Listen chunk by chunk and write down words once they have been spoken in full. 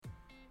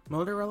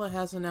Motorola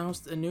has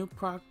announced a new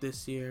product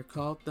this year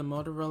called the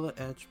Motorola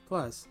Edge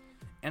Plus,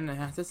 and it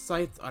has its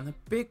sights on the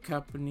big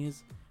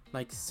companies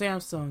like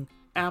Samsung,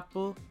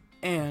 Apple,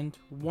 and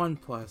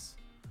OnePlus.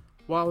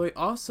 Huawei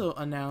also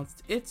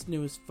announced its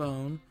newest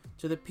phone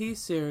to the P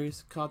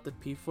series called the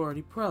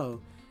P40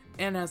 Pro,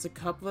 and has a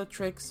couple of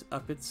tricks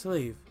up its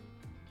sleeve.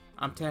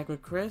 I'm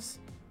Tagger Chris,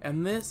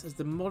 and this is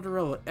the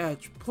Motorola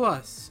Edge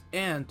Plus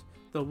and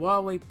the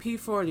Huawei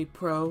P40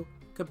 Pro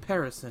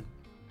comparison.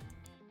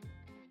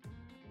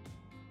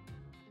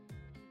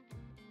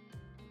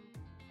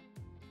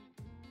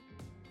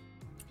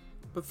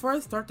 Before I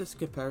start this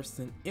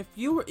comparison, if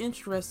you were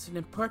interested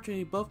in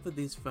purchasing both of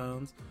these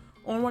phones,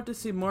 or want to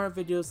see more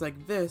videos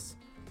like this,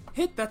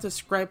 hit that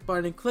subscribe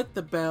button and click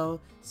the bell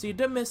so you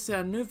don't miss out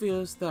on new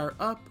videos that are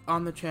up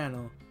on the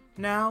channel.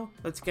 Now,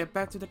 let's get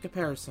back to the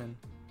comparison.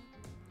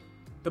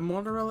 The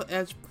Motorola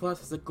Edge Plus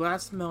has a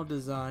glass metal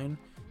design,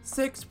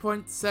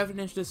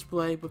 6.7-inch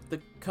display with the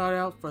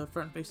cutout for the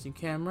front-facing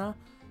camera,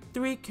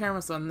 3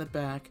 cameras on the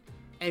back,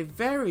 a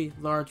very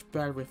large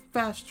battery with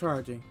fast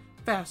charging,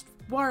 fast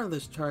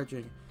wireless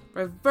charging,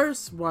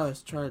 reverse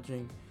wireless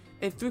charging,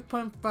 a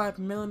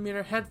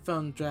 3.5mm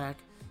headphone jack,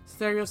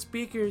 stereo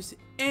speakers,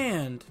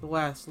 and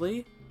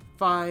lastly,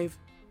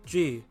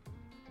 5G.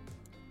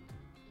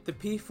 The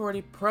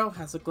P40 Pro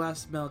has a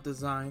glass metal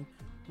design,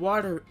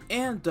 water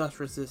and dust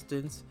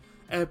resistance,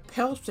 a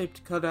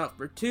pill-shaped cutout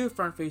for 2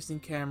 front-facing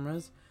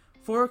cameras,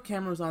 4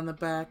 cameras on the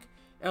back,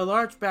 a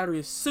large battery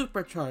of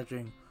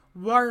supercharging,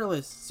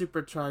 wireless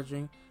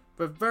supercharging,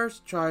 reverse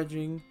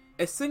charging,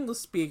 a single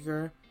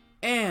speaker,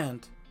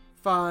 and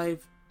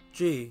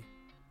 5G.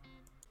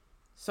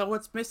 So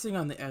what's missing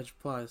on the Edge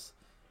Plus?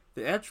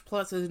 The Edge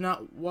Plus is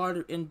not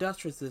water and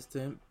dust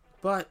resistant,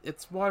 but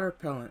it's water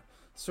repellent,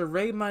 so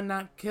rain might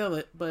not kill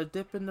it, but a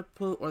dip in the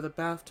pool or the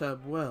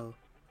bathtub will.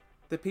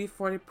 The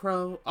P40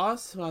 Pro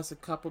also has a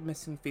couple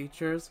missing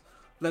features,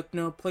 like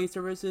no Play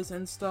services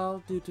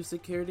installed due to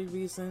security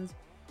reasons,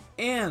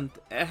 and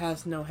it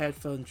has no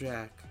headphone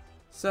jack.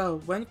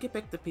 So when you can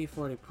pick the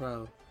P40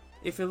 Pro?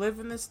 If you live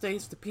in the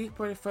States, the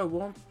P40 Pro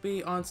won't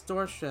be on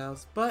store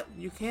shelves, but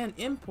you can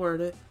import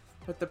it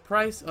at the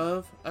price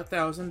of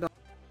 $1,000.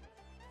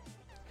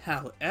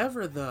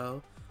 However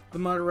though, the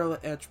Motorola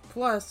Edge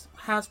Plus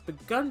has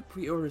begun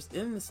pre-orders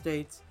in the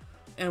States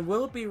and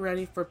will be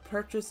ready for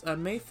purchase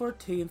on May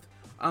 14th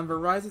on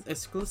Verizon's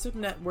exclusive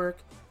network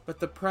with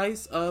the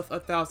price of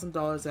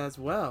 $1,000 as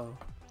well.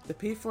 The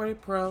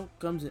P40 Pro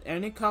comes in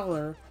any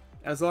color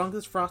as long as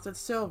it's frosted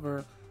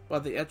silver,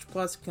 while the Edge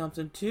Plus comes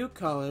in 2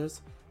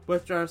 colors,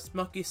 which are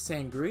Smoky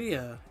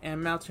Sangria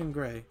and Mountain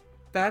Gray.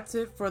 That's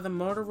it for the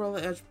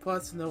Motorola Edge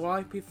Plus and the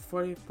Huawei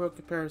P40 Pro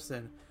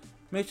comparison.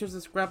 Make sure to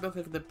subscribe and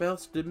click the bell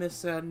so you don't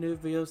miss out on new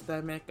videos that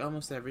I make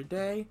almost every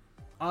day.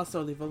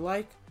 Also leave a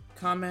like,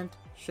 comment,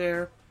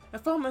 share,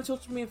 and follow me on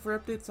social media for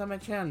updates on my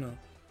channel.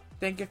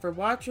 Thank you for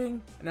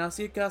watching, and I'll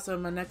see you guys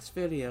on my next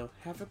video.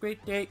 Have a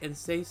great day and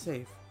stay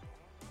safe.